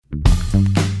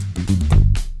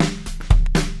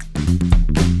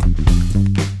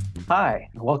Hi,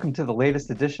 and welcome to the latest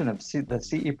edition of the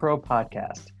CE Pro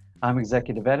podcast. I'm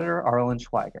Executive Editor Arlen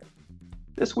Schweiger.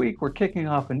 This week, we're kicking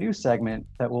off a new segment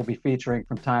that we'll be featuring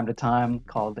from time to time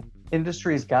called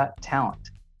Industry's Got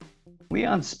Talent.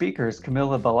 Leon Speakers'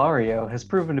 Camila Ballario has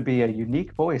proven to be a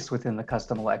unique voice within the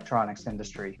custom electronics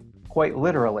industry, quite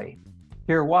literally.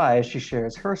 Hear why as she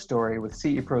shares her story with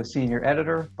CE Pro Senior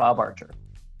Editor Bob Archer.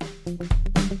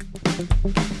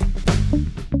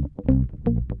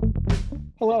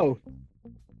 Hello,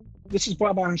 this is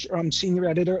Bob Archer. I'm Senior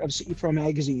Editor of CE Pro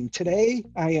Magazine. Today,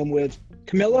 I am with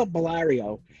Camila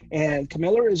Ballario, and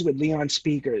Camila is with Leon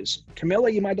Speakers.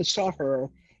 Camila, you might have saw her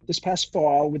this past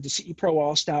fall with the CE Pro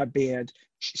All-Star Band.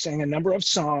 She sang a number of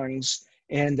songs,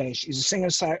 and she's a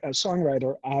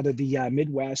singer-songwriter out of the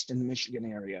Midwest and the Michigan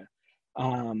area.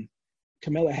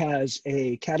 Camila has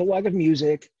a catalog of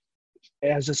music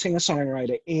as a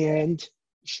singer-songwriter, and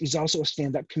she's also a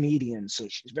stand-up comedian. So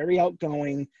she's very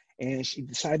outgoing, and she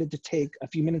decided to take a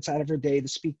few minutes out of her day to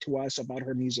speak to us about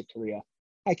her music career.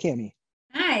 Hi, Cami.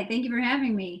 Hi, thank you for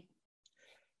having me.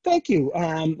 Thank you.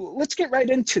 Let's get right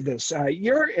into this.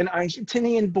 You're an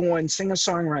Argentinian-born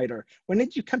singer-songwriter. When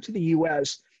did you come to the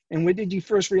U.S., and when did you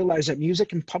first realize that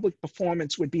music and public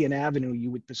performance would be an avenue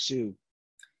you would pursue?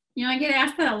 You know, I get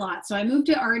asked that a lot. So I moved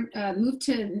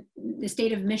to the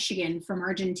state of Michigan from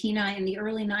Argentina in the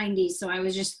early 90s. So I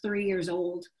was just 3 years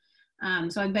old.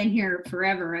 So I've been here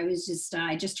forever. I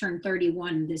just turned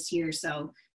 31 this year.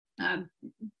 So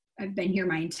I've been here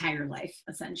my entire life,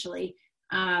 essentially.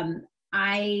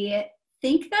 I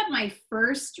think that my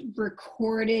first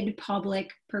recorded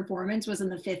public performance was in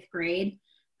the 5th grade.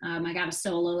 I got a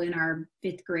solo in our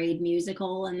 5th grade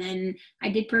musical, and then I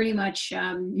did pretty much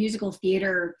musical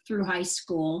theater through high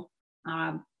school.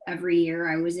 Every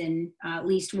year I was in at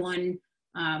least one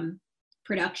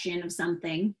production of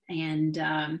something, and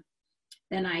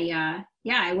then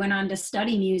I went on to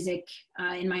study music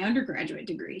in my undergraduate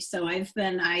degree. So I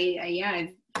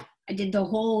did the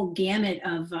whole gamut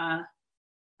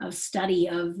of study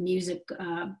of music.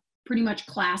 Pretty much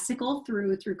classical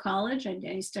through college.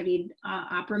 I studied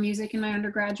opera music in my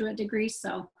undergraduate degree.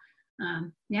 So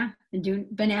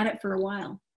been at it for a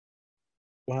while.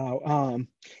 Wow.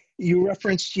 You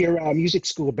referenced your music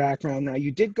school background. Now,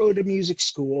 you did go to music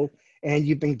school, and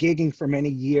you've been gigging for many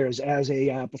years as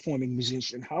a performing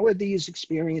musician. How have these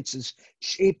experiences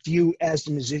shaped you as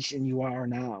the musician you are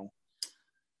now?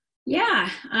 Yeah,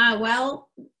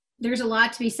 well, there's a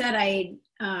lot to be said.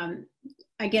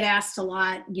 I get asked a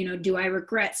lot, do I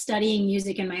regret studying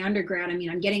music in my undergrad? I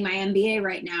mean, I'm getting my MBA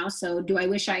right now, so do I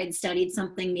wish I had studied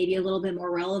something maybe a little bit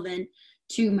more relevant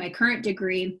to my current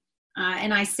degree?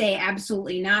 And I say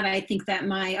absolutely not. I think that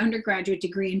my undergraduate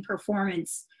degree in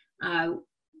performance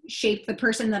shaped the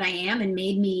person that I am and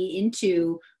made me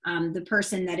into the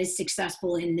person that is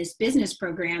successful in this business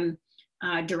program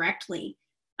directly.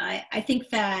 I think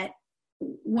that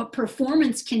what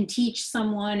performance can teach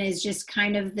someone is just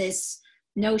kind of this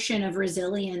notion of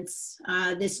resilience,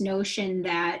 this notion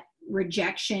that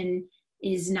rejection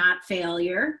is not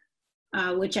failure,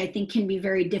 which I think can be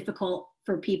very difficult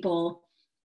for people.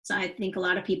 So I think a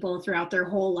lot of people throughout their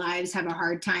whole lives have a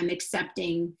hard time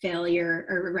accepting failure,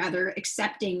 or rather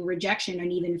accepting rejection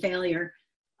and even failure.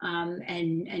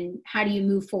 And how do you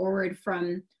move forward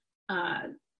from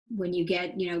when you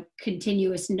get,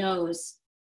 continuous no's?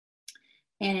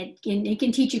 And it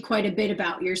can teach you quite a bit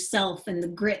about yourself and the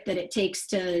grit that it takes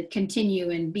to continue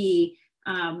and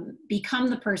become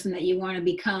the person that you want to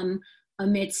become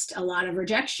amidst a lot of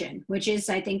rejection, which is,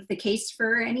 I think, the case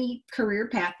for any career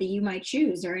path that you might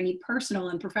choose, or any personal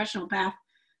and professional path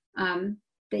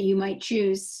that you might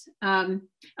choose. It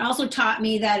also taught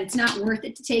me that it's not worth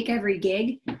it to take every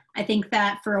gig. I think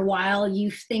that for a while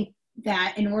you think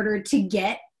that in order to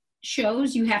get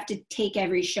shows, you have to take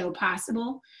every show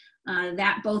possible.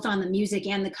 That both on the music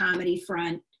and the comedy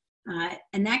front.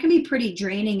 And that can be pretty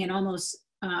draining, and almost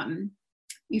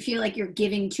you feel like you're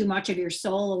giving too much of your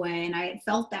soul away. And I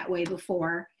felt that way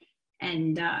before.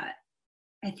 And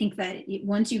I think that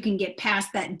once you can get past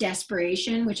that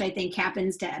desperation, which I think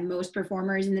happens to most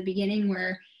performers in the beginning,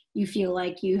 where you feel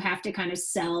like you have to kind of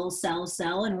sell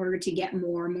in order to get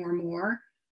more.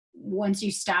 Once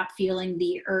you stop feeling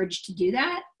the urge to do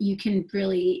that, you can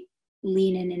really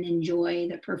lean in and enjoy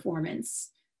the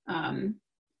performance, the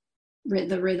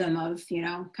rhythm of,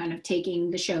 kind of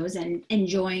taking the shows and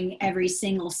enjoying every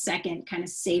single second, kind of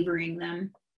savoring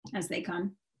them as they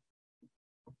come.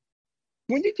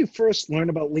 When did you first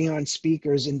learn about Leon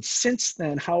Speakers? And since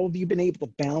then, how have you been able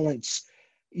to balance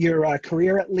your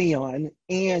career at Leon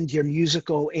and your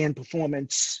musical and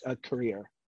performance career?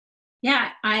 Yeah,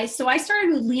 I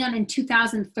started with Leon in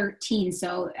 2013.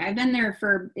 So I've been there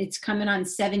for, it's coming on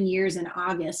 7 years in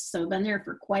August. So I've been there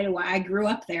for quite a while. I grew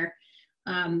up there.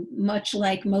 Much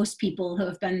like most people who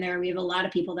have been there, we have a lot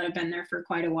of people that have been there for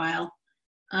quite a while.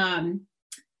 Um,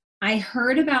 I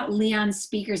heard about Leon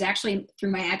speakers actually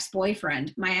through my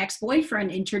ex-boyfriend. My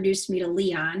ex-boyfriend introduced me to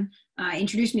Leon,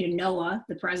 introduced me to Noah,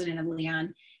 the president of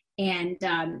Leon. And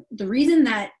the reason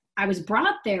that I was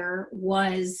brought there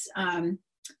was,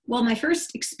 well, my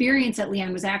first experience at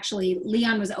Leon was actually,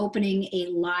 Leon was opening a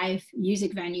live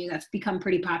music venue that's become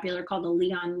pretty popular called the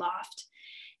Leon Loft.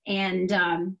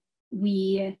 And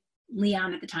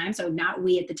Leon at the time, so not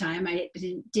we at the time, I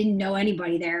didn't know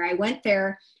anybody there. I went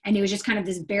there and it was just kind of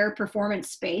this bare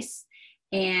performance space.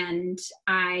 And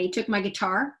I took my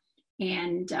guitar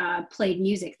and played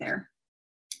music there.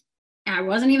 I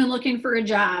wasn't even looking for a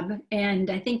job. And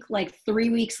I think like 3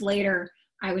 weeks later,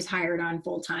 I was hired on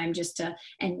full time just to,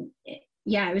 and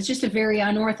yeah, it was just a very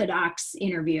unorthodox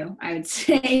interview, I would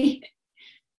say.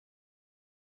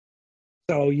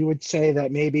 So you would say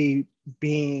that maybe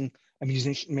being a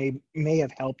musician may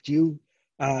have helped you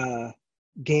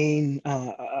gain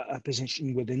a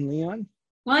position within Leon?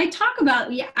 Well, I talk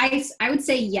about, yeah, I would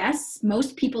say yes.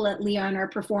 Most people at Leon are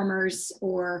performers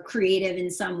or creative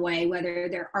in some way, whether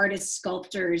they're artists,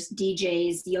 sculptors,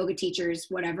 DJs, yoga teachers,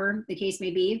 whatever the case may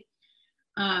be.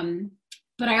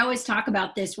 But I always talk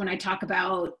about this when I talk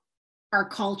about our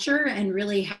culture and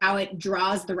really how it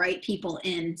draws the right people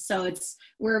in. So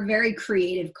we're a very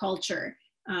creative culture.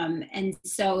 And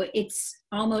so it's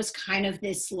almost kind of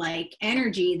this like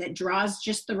energy that draws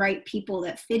just the right people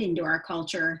that fit into our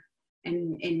culture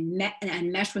and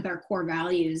mesh with our core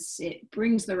values. It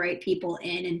brings the right people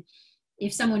in. And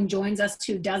if someone joins us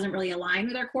who doesn't really align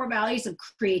with our core values of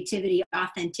creativity,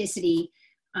 authenticity,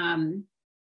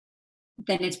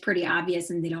 then it's pretty obvious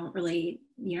and they don't really,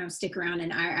 stick around.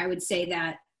 And I would say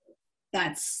that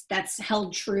that's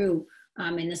held true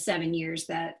in the 7 years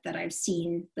that I've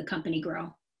seen the company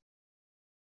grow.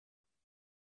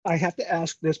 I have to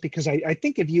ask this because I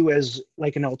think of you as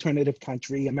like an alternative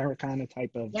country, Americana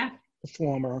type of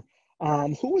performer.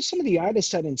 Who were some of the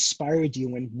artists that inspired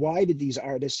you and why did these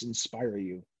artists inspire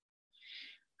you?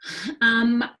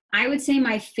 I would say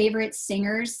my favorite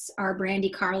singers are Brandy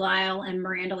Carlisle and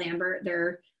Miranda Lambert.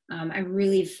 I'm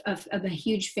a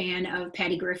huge fan of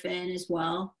Patty Griffin as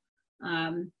well.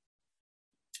 Bonnie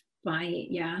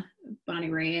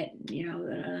Raitt,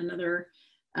 another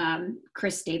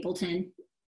Chris Stapleton.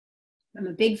 I'm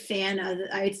a big fan of.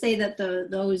 I would say that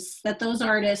those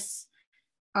artists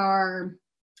are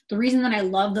the reason that I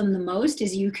love them the most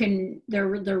is they're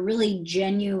really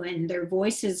genuine. Their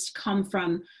voices come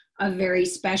from a very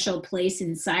special place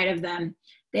inside of them.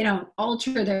 They don't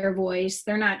alter their voice.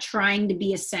 They're not trying to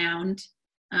be a sound.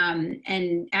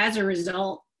 And as a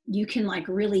result, you can like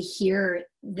really hear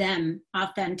them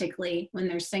authentically when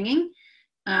they're singing.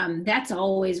 That's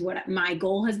always what my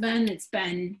goal has been. It's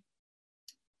been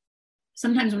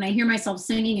sometimes when I hear myself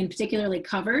singing, and particularly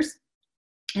covers,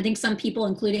 I think some people,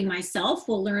 including myself,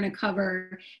 will learn a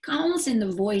cover almost in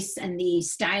the voice and the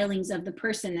stylings of the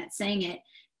person that sang it.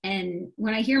 And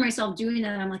when I hear myself doing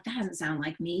that, I'm like, that doesn't sound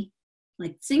like me.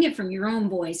 Like, sing it from your own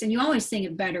voice. And you always sing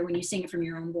it better when you sing it from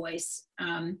your own voice.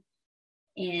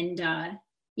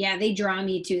 They draw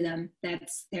me to them.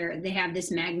 They have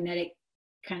this magnetic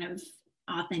kind of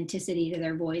authenticity to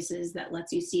their voices that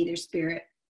lets you see their spirit.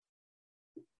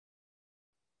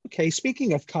 Okay,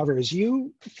 speaking of covers,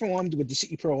 you performed with the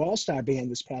CE Pro All-Star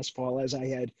Band this past fall, as I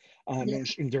had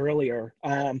mentioned earlier.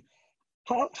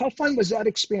 How fun was that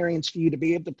experience for you to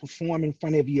be able to perform in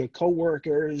front of your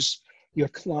coworkers, your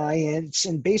clients,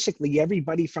 and basically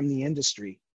everybody from the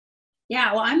industry?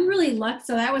 Yeah, well, I'm really lucky.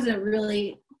 So that was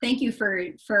thank you for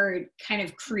kind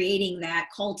of creating that,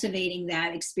 cultivating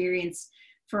that experience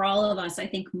for all of us. I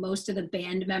think most of the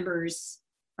band members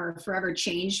are forever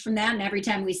changed from that. And every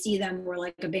time we see them, we're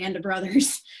like a band of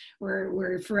brothers.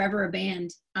 We're forever a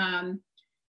band.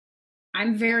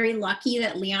 I'm very lucky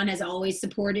that Leon has always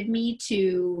supported me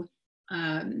to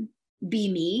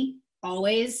be me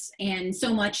always. And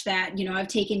so much that, I've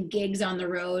taken gigs on the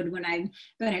road when I've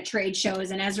been at trade shows.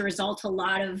 And as a result, a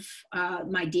lot of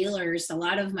my dealers, a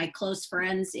lot of my close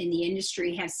friends in the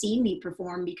industry have seen me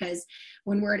perform, because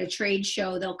when we're at a trade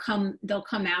show, they'll come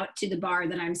out to the bar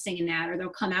that I'm singing at, or they'll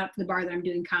come out to the bar that I'm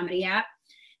doing comedy at.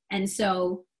 And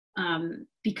so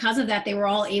because of that, they were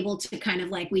all able to kind of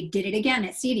like, we did it again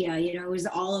at Cedia, it was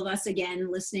all of us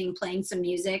again, listening, playing some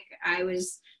music.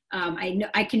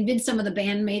 I convinced some of the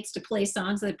bandmates to play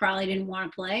songs that they probably didn't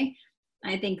want to play.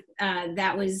 I think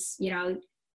that was,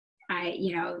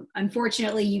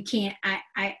 unfortunately you can't,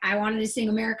 I wanted to sing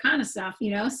Americana stuff,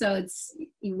 so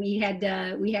we had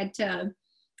to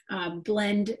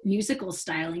blend musical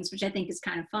stylings, which I think is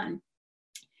kind of fun.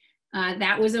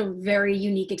 That was a very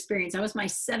unique experience. That was my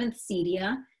 7th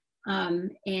CEDIA,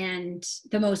 and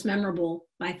the most memorable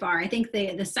by far. I think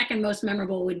the second most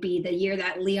memorable would be the year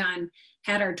that Leon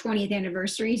had our 20th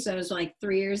anniversary. So it was like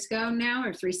 3 years ago now,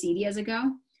 or 3 CEDIAs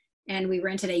ago. And we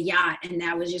rented a yacht, and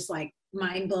that was just like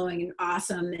mind-blowing and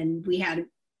awesome. And we had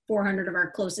 400 of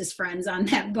our closest friends on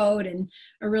that boat, and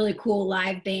a really cool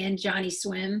live band, Johnny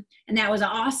Swim. And that was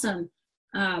awesome.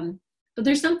 But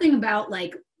there's something about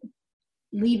like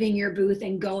leaving your booth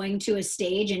and going to a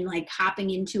stage and like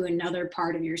hopping into another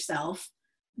part of yourself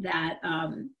that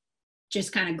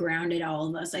just kind of grounded all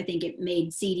of us. I think it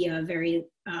made CEDIA very,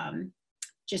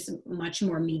 just much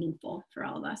more meaningful for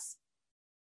all of us.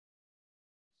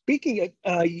 Speaking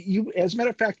of you, as a matter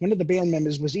of fact, one of the band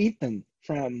members was Ethan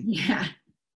from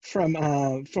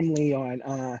Leon.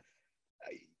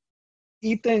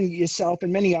 Ethan, yourself,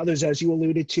 and many others, as you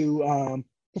alluded to,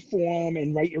 perform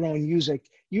and write your own music.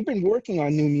 You've been working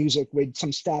on new music with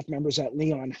some staff members at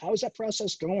Leon. How's that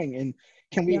process going? And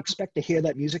can we expect to hear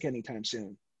that music anytime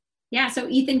soon? Yeah, so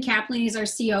Ethan Kaplan is our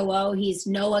COO. He's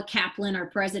Noah Kaplan, our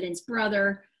president's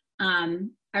brother.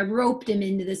 I roped him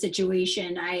into the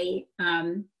situation.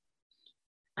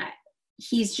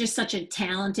 He's just such a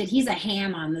talented, he's a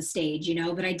ham on the stage,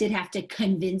 but I did have to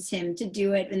convince him to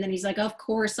do it. And then he's like, of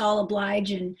course, I'll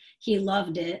oblige. And he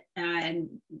loved it and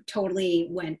totally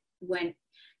went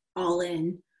all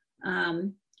in.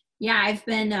 I've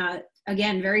been,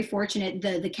 again, very fortunate.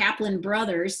 The Kaplan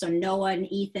brothers, so Noah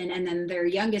and Ethan, and then their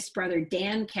youngest brother,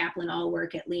 Dan Kaplan, all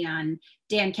work at Leon.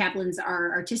 Dan Kaplan's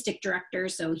our artistic director.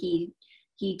 So he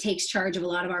takes charge of a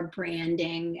lot of our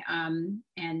branding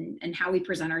and how we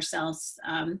present ourselves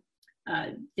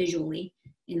visually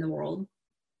in the world.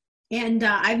 And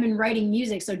I've been writing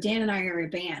music. So Dan and I are a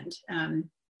band.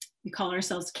 We call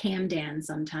ourselves Camden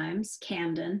sometimes,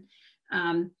 Camden.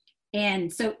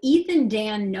 And so Ethan,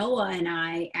 Dan, Noah, and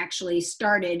I actually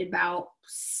started about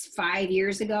 5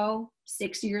 years ago,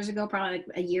 6 years ago, probably like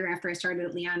a year after I started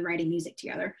at Leon, writing music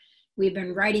together. We've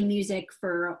been writing music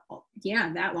for,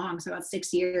 that long, so about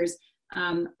 6 years.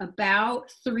 About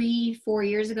 3-4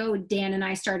 years ago, Dan and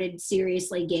I started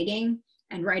seriously gigging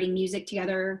and writing music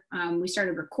together. We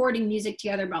started recording music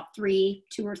together about 2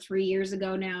 or 3 years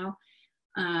ago now.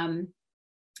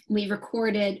 We've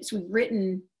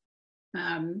written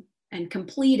and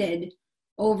completed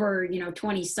over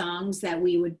 20 songs that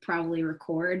we would probably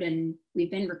record, and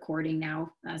we've been recording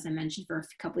now, as I mentioned, for a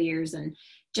couple of years, and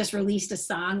just released a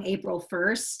song April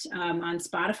 1st on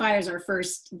Spotify as our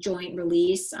first joint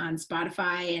release on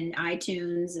Spotify and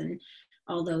iTunes and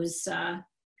all those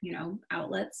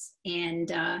outlets. And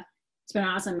it's been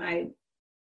awesome. I'm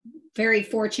very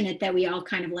fortunate that we all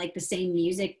kind of like the same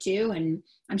music too, and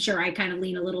I'm sure I kind of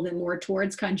lean a little bit more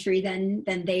towards country than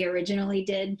they originally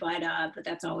did, but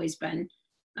that's always been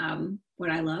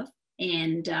what I love.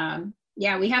 And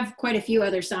we have quite a few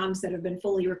other songs that have been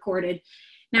fully recorded.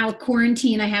 Now with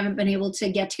quarantine, I haven't been able to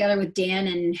get together with Dan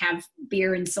and have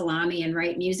beer and salami and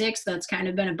write music, so that's kind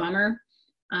of been a bummer.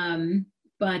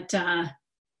 But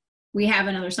we have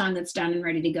another song that's done and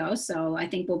ready to go, so I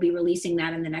think we'll be releasing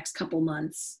that in the next couple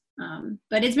months.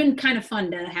 But it's been kind of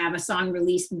fun to have a song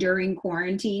released during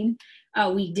quarantine.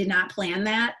 We did not plan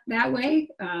that way.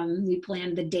 We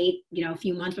planned the date, a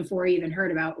few months before we even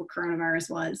heard about what coronavirus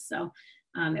was. So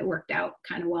it worked out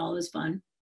kind of well. It was fun.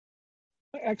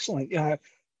 Excellent.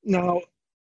 Now,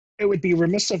 it would be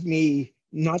remiss of me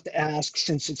not to ask,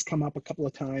 since it's come up a couple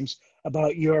of times,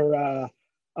 about your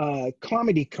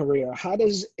comedy career. How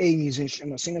does a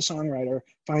musician, a singer-songwriter,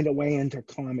 find a way into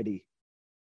comedy?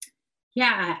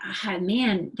 Yeah,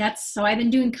 man, so I've been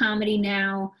doing comedy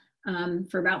now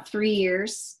for about 3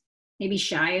 years, maybe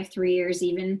shy of 3 years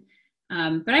even.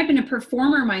 But I've been a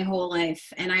performer my whole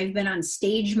life, and I've been on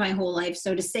stage my whole life.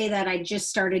 So to say that I just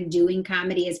started doing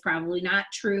comedy is probably not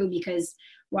true, because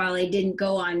while I didn't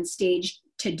go on stage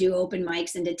to do open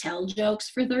mics and to tell jokes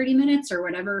for 30 minutes or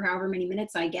however many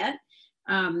minutes I get,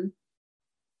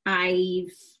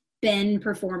 I've been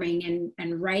performing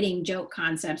and writing joke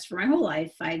concepts for my whole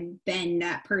life. I've been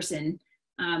that person.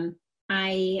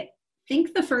 I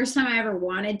think the first time I ever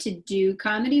wanted to do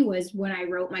comedy was when I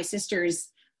wrote my sister's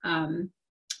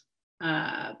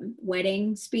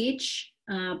wedding speech.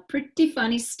 Pretty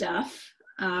funny stuff.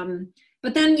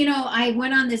 But then, I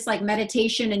went on this like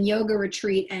meditation and yoga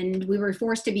retreat, and we were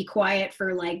forced to be quiet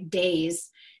for like days.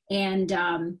 And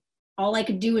all I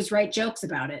could do was write jokes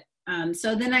about it.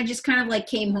 So then I just kind of like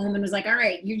came home and was like, all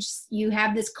right, you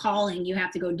have this calling, you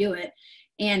have to go do it.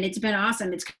 And it's been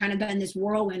awesome. It's kind of been this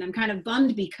whirlwind. I'm kind of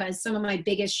bummed because some of my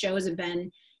biggest shows have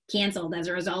been canceled as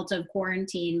a result of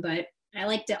quarantine, but I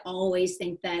like to always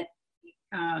think that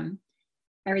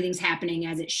everything's happening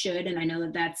as it should. And I know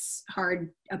that that's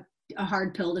a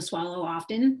hard pill to swallow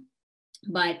often,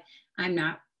 but I'm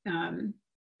not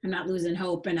losing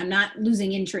hope, and I'm not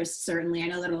losing interest. Certainly. I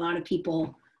know that a lot of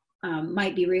people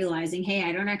might be realizing, hey,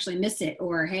 I don't actually miss it,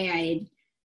 or hey,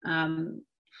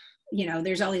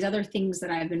 there's all these other things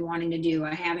that I've been wanting to do.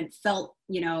 I haven't felt,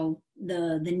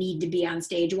 the need to be on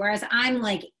stage, whereas I'm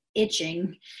like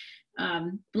itching.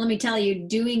 Let me tell you,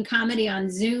 doing comedy on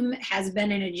Zoom has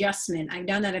been an adjustment. I've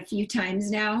done that a few times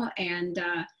now, and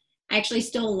I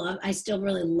still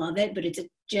really love it, but it's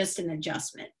just an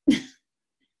adjustment.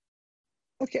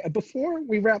 Okay, before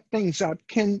we wrap things up,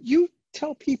 can you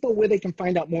tell people where they can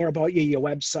find out more about you, your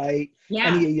website,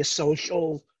 any of your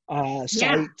social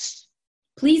sites?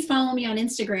 Please follow me on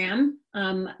Instagram.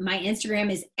 My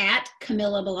Instagram is at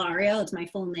Camila Ballario. It's my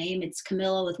full name. It's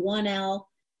Camila with one L,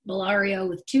 Ballario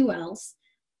with two L's.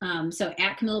 So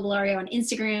at Camila Ballario on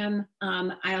Instagram.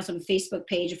 I also have a Facebook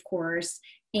page, of course.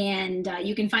 And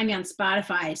you can find me on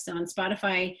Spotify. So on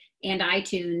Spotify and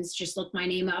iTunes, just look my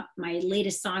name up. My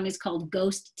latest song is called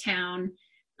Ghost Town.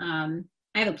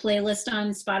 I have a playlist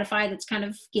on Spotify that's kind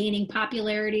of gaining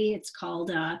popularity. It's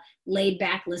called Laid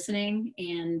Back Listening,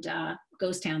 and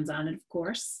Ghost Town's on it, of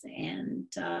course. And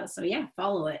so yeah,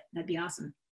 follow it. That'd be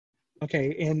awesome.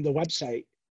 Okay, and the website?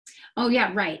 Oh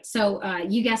yeah, right. So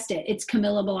you guessed it. It's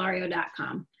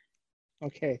CamilaBallario.com.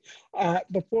 Okay.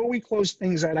 Before we close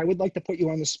things out, I would like to put you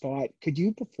on the spot. Could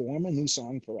you perform a new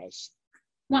song for us?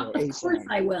 Well, of course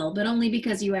I will, but only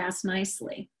because you asked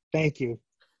nicely. Thank you.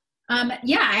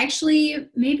 Yeah, actually,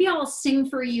 maybe I'll sing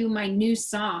for you my new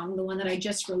song, the one that I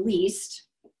just released.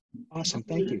 Awesome,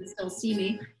 Hopefully thank you. You can still see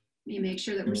me. Let me make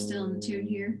sure that we're still in tune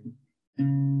here.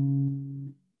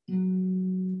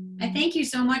 I thank you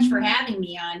so much for having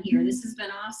me on here. This has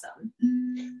been awesome.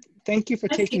 Thank you for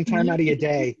taking time out of your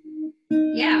day.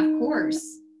 Yeah, of course.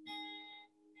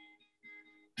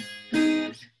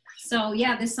 So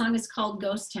yeah, this song is called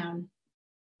Ghost Town.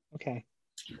 Okay.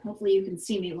 Hopefully you can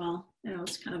see me well. I know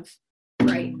it's kind of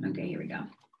bright. Okay, here we go.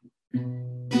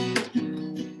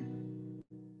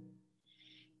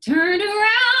 Turned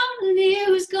around, the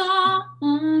view was gone.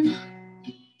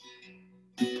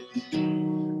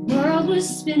 World was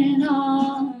spinning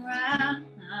all around.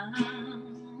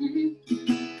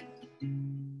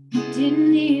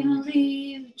 Didn't even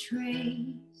leave a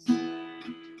trace.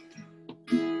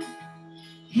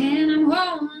 And I'm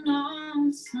holding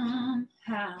on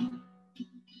somehow.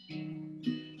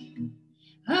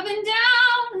 Up and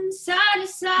down and side to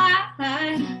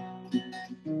side.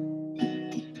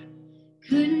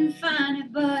 Couldn't find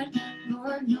it, but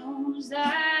Lord knows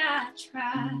I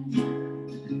tried.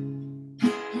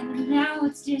 And now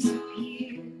it's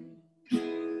disappeared.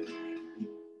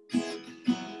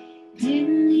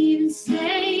 Didn't even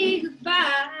say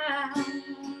goodbye.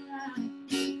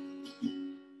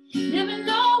 Never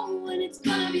know when it's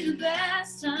gonna be the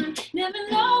best time. Never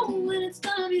know when it's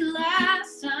gonna be the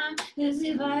last time. As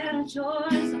if I had a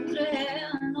choice, I would've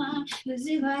held on. As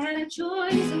if I had a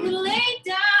choice, I would've laid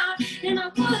down. And I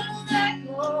wouldn't let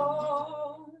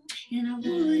go. And I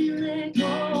wouldn't let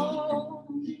go.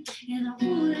 And I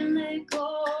wouldn't let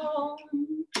go.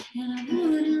 And I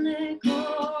wouldn't let go.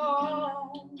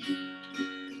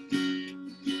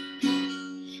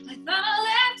 I thought I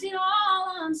left it all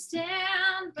on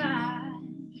standby.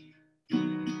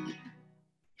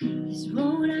 This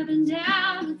road I've been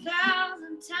down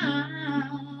 1,000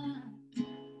 times.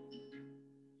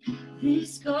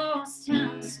 This ghost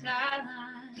town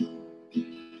skyline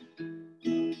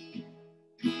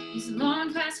is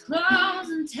long past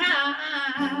closing time.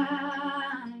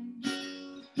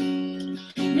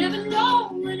 Never know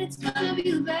when it's gonna be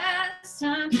the best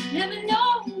time. Never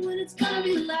know when it's gonna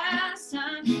be the last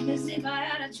time. As if I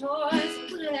had a choice, I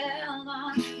would've held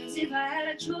on. As if I had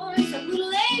a choice, I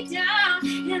would've laid down.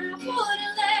 And I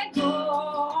wouldn't let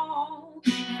go.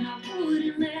 And I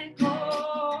wouldn't let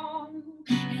go.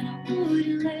 And I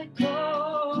wouldn't let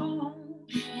go.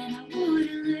 And I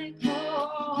wouldn't let go.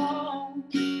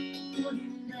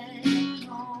 Wouldn't let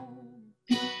go.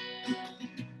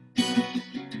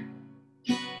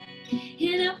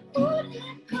 And I wouldn't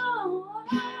let go.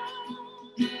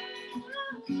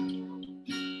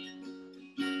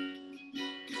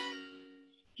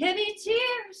 Heavy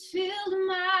tears filled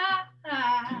my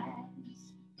eyes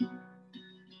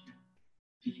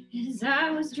as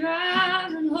I was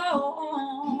driving home.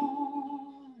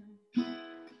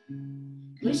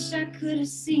 Wish I could have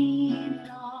seen it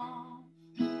all.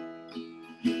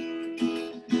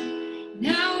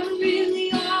 Now I'm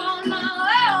really on my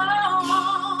own.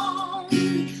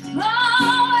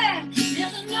 Oh, yeah.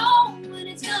 Never know when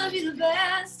it's gonna be the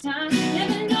best time.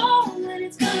 Never know when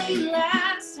it's gonna be the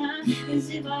last time. As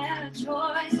if I had a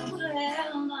choice, I would have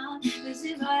held on. As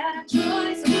if I had a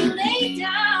choice, I would have laid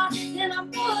down. And I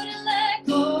wouldn't let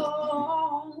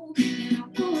go. And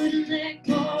I wouldn't let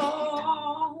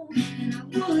go. And I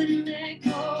wouldn't let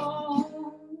go.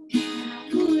 And I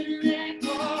wouldn't let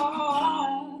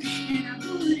go. And I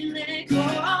wouldn't let go.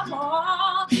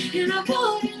 And I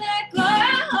wouldn't let go.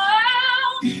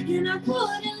 And I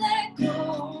wouldn't let go.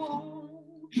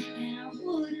 And I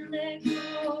wouldn't let go.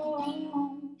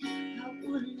 I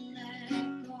wouldn't let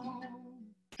go.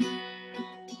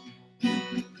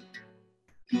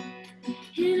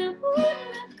 And I wouldn't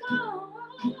let go.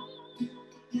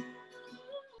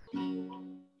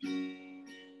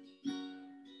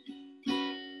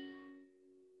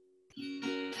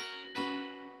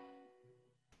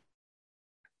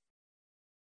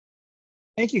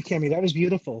 Thank you, Cami. That was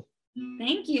beautiful.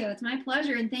 Thank you. It's my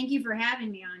pleasure. And thank you for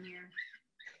having me on here.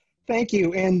 Thank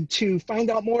you. And to find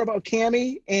out more about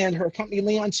Cami and her company,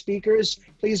 Leon Speakers,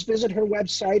 please visit her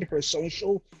website, her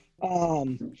social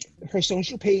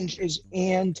pages,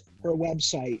 and her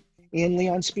website, and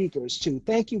Leon Speakers too.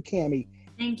 Thank you, Cami.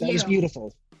 Thank you. That was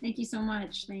beautiful. Thank you so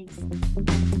much. Thanks.